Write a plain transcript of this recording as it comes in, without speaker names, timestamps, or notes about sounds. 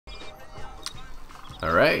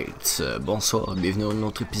Alright, bonsoir, bienvenue à un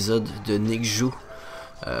autre épisode de Nik Joue,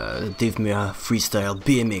 Mirra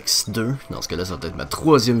Bmx 2. Dans ce cas là, ça va être ma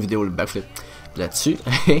troisième vidéo, le backflip là-dessus.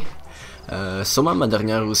 Sûrement ma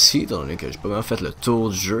dernière aussi, étant donné que j'ai pas mal fait le tour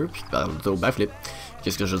du jeu, puis par le tour backflip.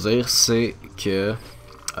 Qu'est-ce que je veux dire, c'est que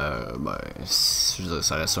je veux dire,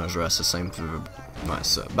 ça reste un jeu assez simple. Ouais,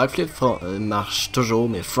 ça. Backflip marche toujours,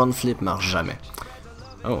 mais front flip marche jamais.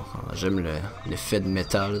 Oh, j'aime l'effet de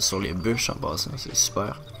métal sur les bûches en passant, c'est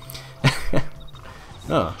super.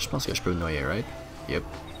 Ah, je pense que je peux me noyer, right? Yep.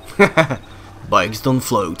 Bikes don't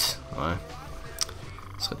float. Ouais.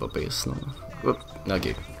 Ce serait pas pire sinon. Oups,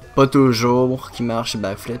 ok. Pas toujours qui marche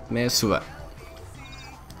backflip, mais souvent.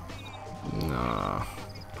 Non.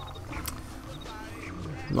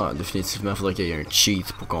 Non, définitivement, il faudrait qu'il y ait un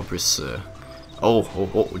cheat pour qu'on puisse... Oh,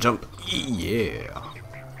 jump! Yeah!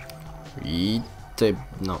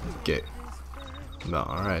 Non, ok. Bon,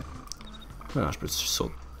 alright. Ah, je peux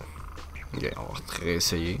sauter. Ok, on va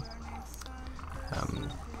réessayer.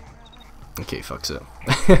 Ok, fuck ça.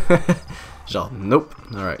 Genre, nope.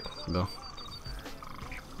 Alright, bon.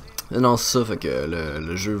 Non, c'est ça, fait que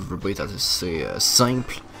le jeu veut pas être assez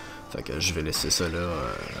simple. Fait que je vais laisser ça là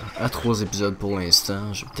à 3 épisodes pour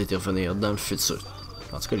l'instant. Je vais peut-être y revenir dans le futur.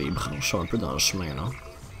 En tout cas, les branches sont un peu dans le chemin, non?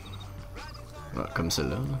 Ouais, comme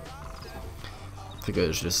celle-là. Fait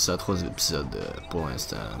que je laisse ça à 3 épisodes pour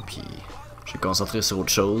l'instant, puis je vais me concentrer sur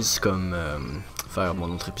autre chose, comme faire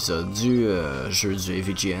mon autre épisode du jeu du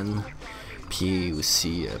AVGN, puis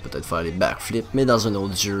aussi peut-être faire les backflips, mais dans un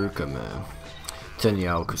autre jeu comme Tony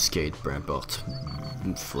Hawk ou Skate, peu importe.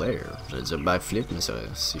 Flare, j'allais dire backflip, mais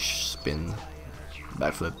si je spin,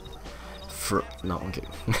 backflip, non, ok.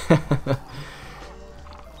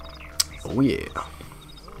 Oh yeah.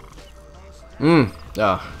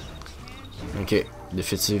 Ah. Ok,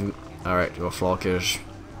 définitivement. Alright, il va falloir que je...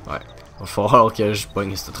 Ouais, il va falloir que je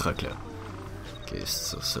pogne ce truc là. Ok,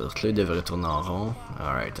 ce truc là il devrait tourner en rond.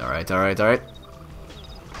 Alright.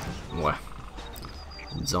 Ouais.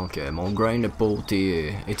 Disons que mon grind n'a pas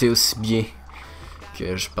été aussi bien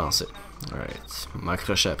que je pensais. Alright,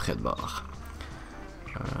 m'accrocher après de bord.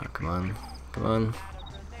 Come on.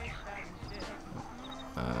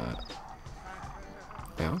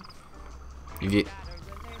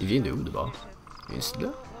 Il vient de où de bord? Il vient ici de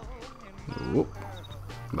là? Oh.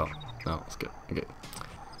 Bon, non, c'est que. Ok.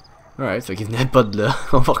 Alright, fait qu'il venait pas de là.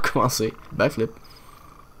 On va recommencer. Backflip.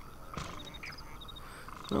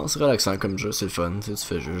 Non, c'est relaxant comme jeu, c'est le fun. Tu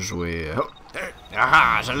fais juste jouer. Oh!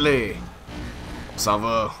 Ah, je l'ai! On s'en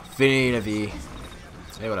va. Fini la vie.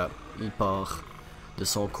 Et voilà, il part de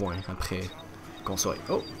son coin après qu'on soit.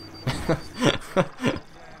 Oh!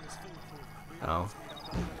 Non.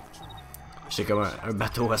 J'étais comme un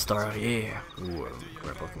bateau à Star, yeah! Ou peu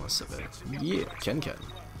importe comment ça s'appelle. Yeah! Can.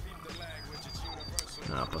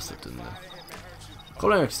 Non, pas cette tune là. Le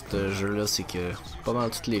problème avec ce jeu là, c'est que pas mal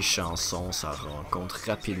toutes les chansons, ça rencontre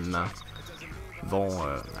rapidement, vont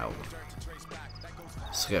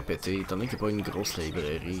se répéter. Étant donné qu'il n'y a pas une grosse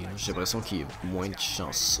librairie, j'ai l'impression qu'il y a moins de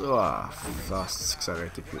chansons. Ah, c'est que ça aurait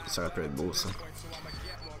pu être beau ça.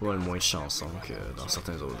 Ouais, moins de chansons que dans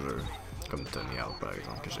certains autres jeux. Comme Tony Hawk par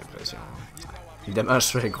exemple, que j'ai l'impression. Évidemment, je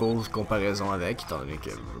fais une grosse comparaison avec, étant donné que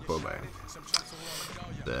je veux pas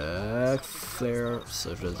backflare,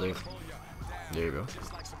 ça je veux dire. There you go.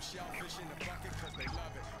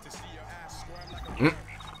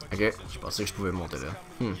 Ok, je pensais que je pouvais monter là.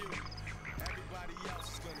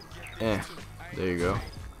 There you go.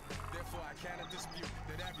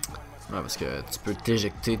 Ouais, parce que tu peux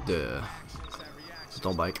t'éjecter de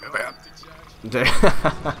ton bike.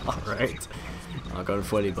 Alright. Encore une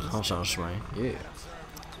fois, les branches en chemin. Yeah.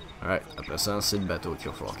 Alright, après ça, c'est le bateau qu'il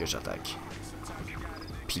va falloir que j'attaque.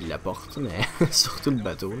 Puis la porte, mais surtout le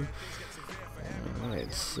bateau.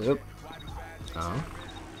 Alright, hop.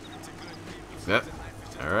 Yep.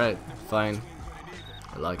 Alright, fine.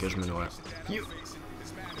 Là que je me noie.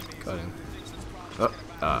 Colin. Oh,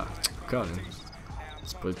 Colin.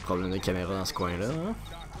 C'est pas le problème de caméra dans ce coin-là, hein?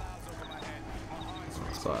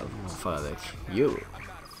 C'est pas grave, on va faire avec. Yo!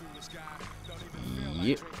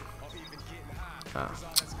 Yep.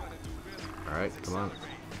 Alright, come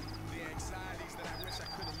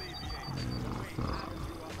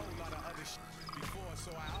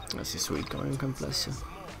on. C'est sweet quand même comme place ça.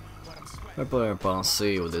 On peut pas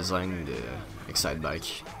penser au design de Excite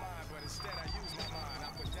Bike.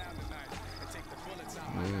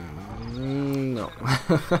 Non.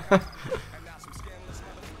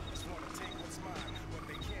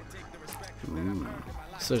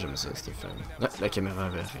 Ça j'aime ça, c'était fun. Ah, la caméra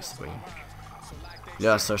avait c'est pas bien.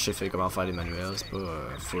 Là, ça, je sais comment faire les manuels, c'est pas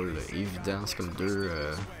full évident, c'est comme deux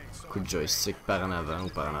coup de joystick par en avant ou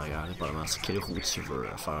par en arrière, dépendamment de quelle roue tu veux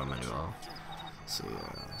faire un manuel. C'est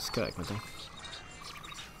correct maintenant.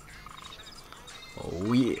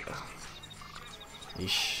 Oh yeah! Et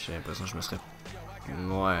j'ai l'impression que je me serais...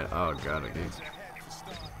 Ouais, oh god, ok.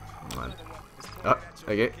 Ouais. Ah,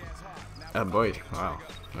 ok. Ah boy, wow.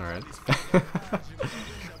 Alright.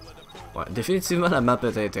 Ouais, définitivement la map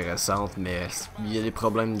est intéressante, mais il y a des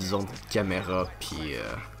problèmes, disons, de caméra, puis...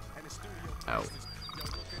 Oh.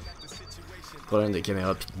 Problème de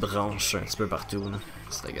caméra, puis de branches un petit peu partout, là.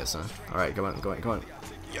 C'est agaçant. Alright, come on, come on, come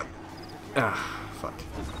on. Yep. Ah, fuck.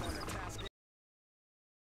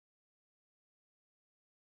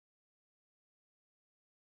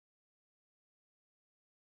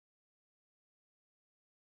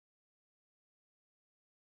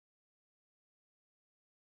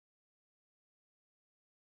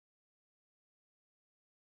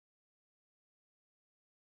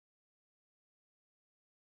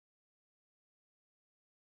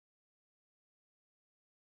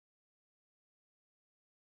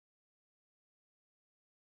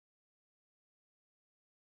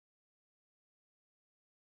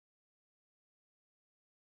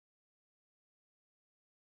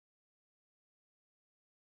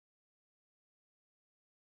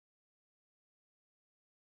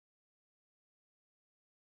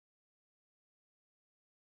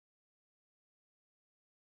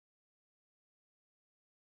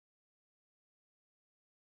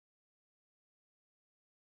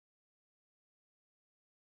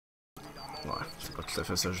 Ouais, c'est pas tout à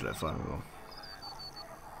fait ça que je voulais faire, mais bon.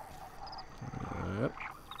 Yep.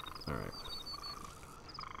 Alright.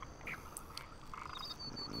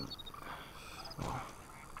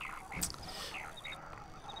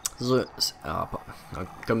 Alors, donc,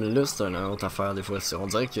 comme là, c'est une autre affaire des fois. On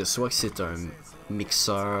dirait que soit que c'est un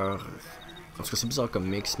mixeur. En tout cas, c'est bizarre comme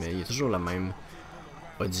mix, mais il y a toujours la même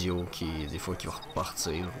audio qui, des fois, qui va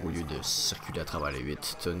repartir au lieu de circuler à travers les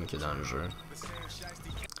 8 tonnes qu'il y a dans le jeu.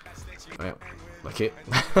 Ouais, ok. Ouais,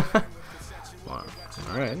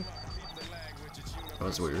 alright.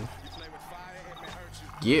 That's weird.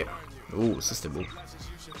 Yeah! Oh, ça c'était beau.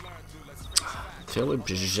 Philip,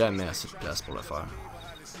 j'ai jamais assez de place pour le faire.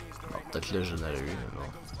 Bon, peut-être là j'en aurais eu, mais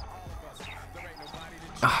bon.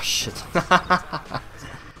 Ah, shit!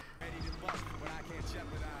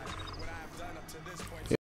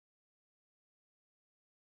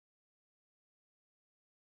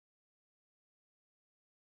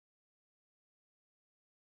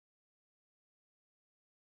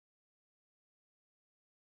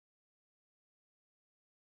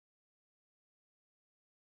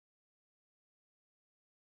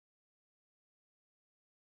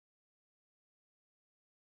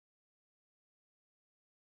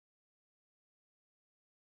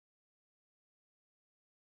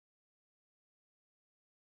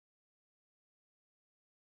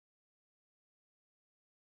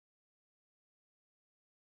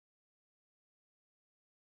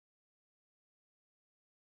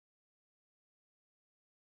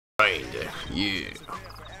 Yeah!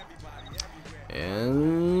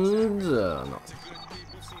 And... no.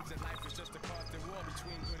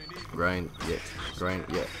 Grind, yeah. Grind,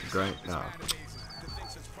 yeah. Grind, no.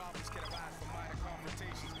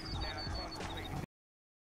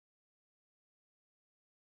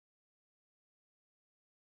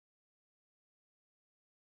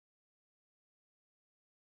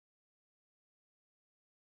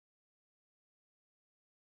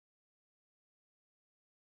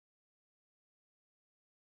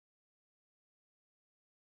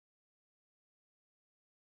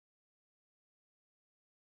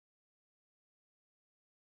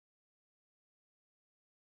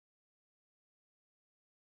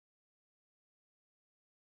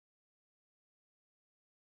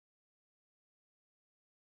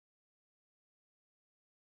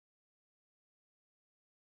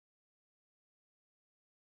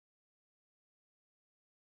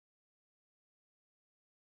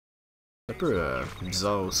 C'est un peu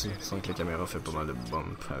bizarre aussi, sans que la caméra fait pas mal de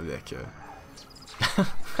bump avec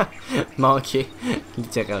manquer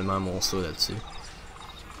littéralement mon saut là-dessus.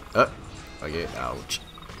 Ah! Ok, ouch.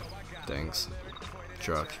 Thanks.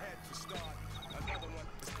 Truck.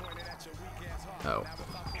 Oh.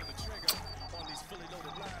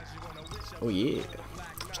 Oh yeah!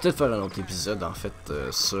 Je vais peut-être faire un autre épisode en fait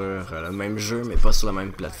sur le même jeu mais pas sur la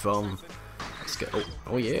même plateforme. Parce que,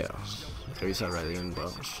 oh yeah! J'ai réussi à rider une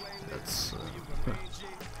branche.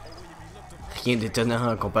 Rien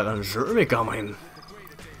d'étonnant en comparant le jeu, mais quand même.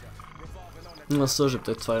 Ça, je vais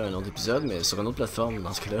peut-être faire un autre épisode, mais sur une autre plateforme.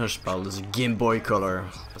 Dans ce cas-là, je parle du Game Boy Color.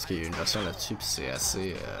 Parce qu'il y a une version là-dessus, puis c'est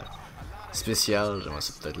assez spécial. J'aimerais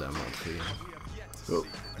ça peut-être la montrer. Oh,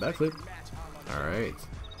 backflip. Alright.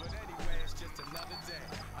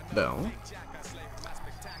 Bon.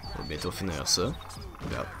 On va bientôt finir ça.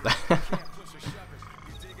 Regarde.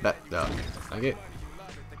 Back, ok.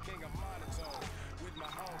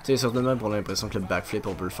 Tu sais, certainement pour l'impression que le backflip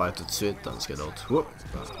on peut le faire tout de suite, tandis que l'autre, whoop,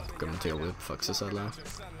 comme le tail whip, fuck ça, ça a l'air.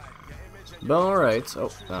 Bon, alright. Oh,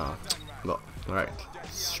 ah. Bon, alright.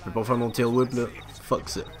 Si je peux pas faire mon tail whip là, fuck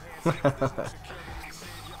ça.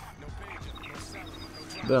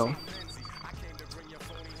 Bon.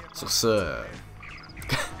 Sur ça,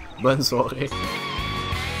 bonne soirée.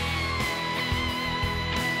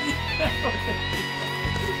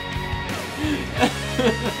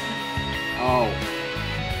 Oh.